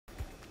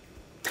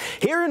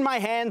Here in my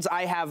hands,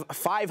 I have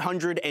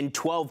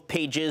 512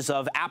 pages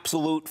of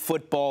absolute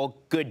football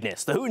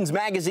goodness. The Hootens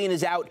magazine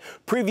is out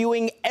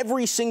previewing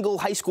every single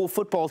high school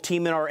football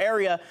team in our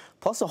area,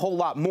 plus a whole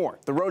lot more.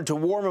 The Road to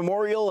War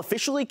Memorial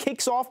officially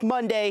kicks off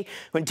Monday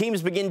when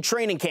teams begin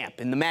training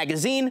camp. In the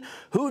magazine,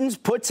 Hootens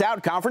puts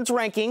out conference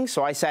rankings,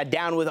 so I sat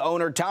down with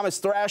owner Thomas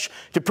Thrash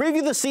to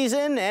preview the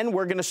season, and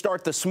we're going to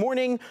start this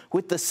morning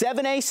with the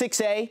 7A,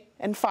 6A,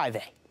 and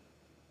 5A.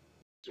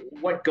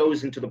 What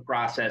goes into the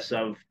process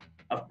of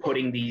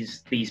putting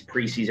these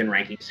preseason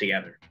rankings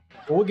together?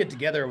 Well, we'll get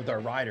together with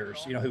our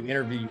writers, who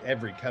interview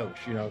every coach,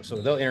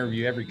 so they'll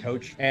interview every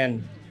coach,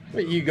 and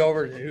you go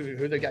over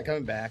who they got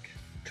coming back.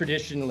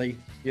 Traditionally,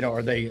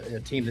 are they a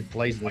team that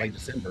plays in late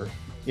December?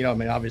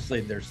 Obviously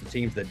there's the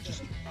teams that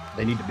just,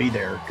 they need to be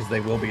there because they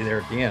will be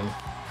there at the end.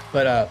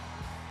 But,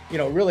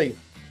 really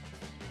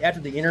after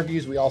the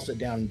interviews, we all sit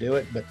down and do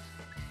it. But,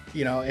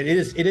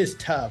 it is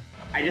tough.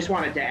 I just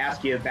wanted to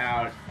ask you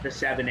about the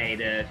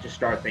 7A to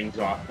start things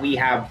off. We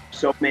have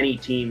so many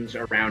teams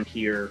around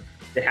here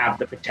that have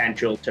the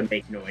potential to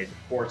make noise.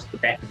 Of course, the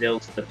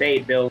Bentonvilles, the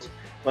Fayetteville's,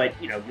 but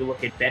you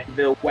look at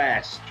Bentonville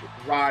West,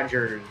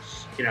 Rogers,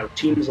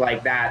 teams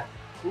like that.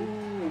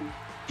 Who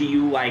do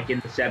you like in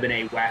the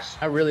 7A West?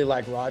 I really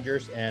like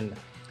Rogers,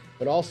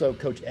 but also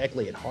Coach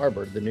Eckley at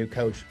Harvard, the new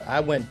coach. I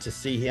went to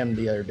see him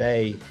the other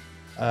day,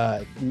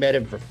 met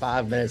him for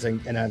 5 minutes,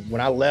 and when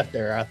I left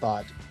there, I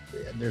thought,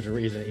 there's a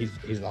reason he's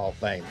in the Hall of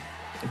Fame.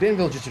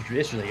 Bentonville is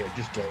traditionally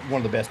one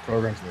of the best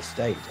programs in the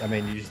state.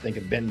 You just think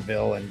of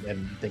Bentonville and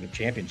you think of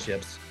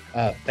championships.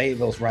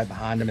 Fayetteville's right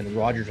behind them, and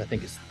Rogers, I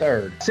think, is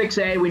third.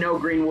 6A, we know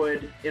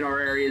Greenwood in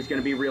our area is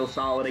going to be real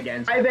solid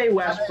again. 5A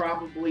West,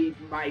 probably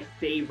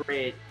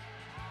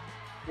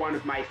one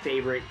of my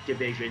favorite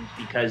divisions,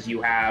 because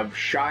you have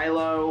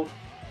Shiloh,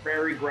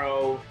 Prairie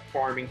Grove,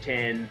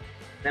 Farmington,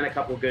 then a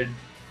couple good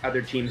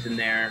other teams in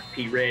there.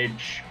 Pea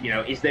Ridge.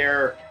 Is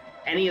there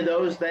any of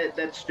those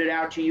that stood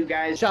out to you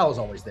guys? Shiloh's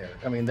always there.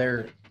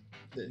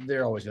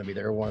 They're always going to be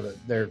there.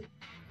 They're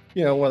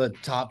one of the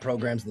top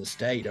programs in the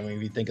state.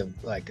 If you think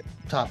of like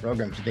top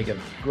programs, you think of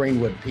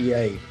Greenwood,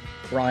 PA,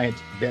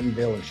 Bryant,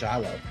 Bentonville, and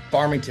Shiloh.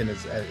 Farmington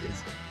is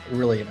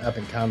really an up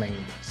and coming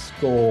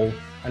school.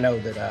 I know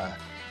that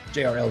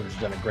J.R. Eldridge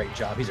has done a great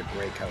job. He's a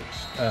great coach.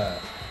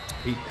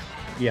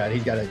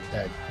 He's got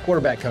a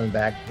quarterback coming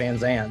back, Van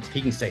Zandt.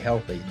 He can stay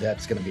healthy.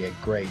 That's going to be a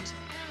great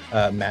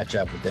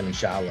matchup with them in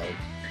Shiloh.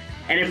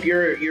 And if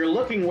you're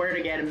looking where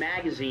to get a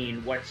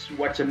magazine,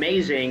 what's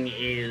amazing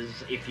is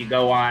if you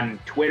go on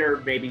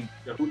Twitter, maybe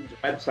the Hootens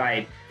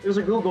website, there's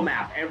a Google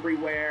map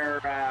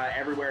everywhere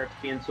it's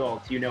being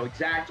sold. So you know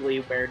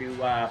exactly where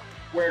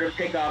to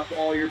pick up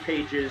all your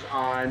pages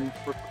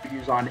for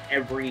reviews on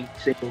every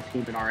single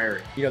team in our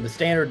area. The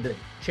standard that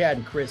Chad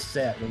and Chris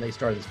set when they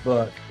started this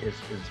book is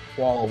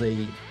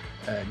quality,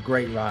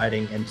 great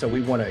writing, and so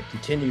we want to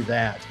continue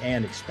that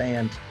and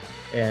expand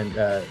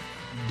and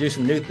do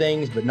some new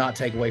things, but not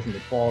take away from the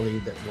quality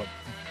that what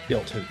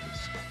built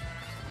Hootens.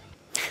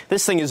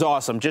 This thing is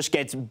awesome. Just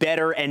gets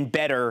better and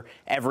better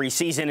every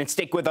season. And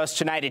stick with us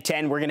tonight at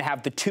 10. We're going to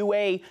have the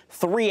 2A,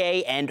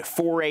 3A, and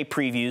 4A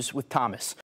previews with Thomas.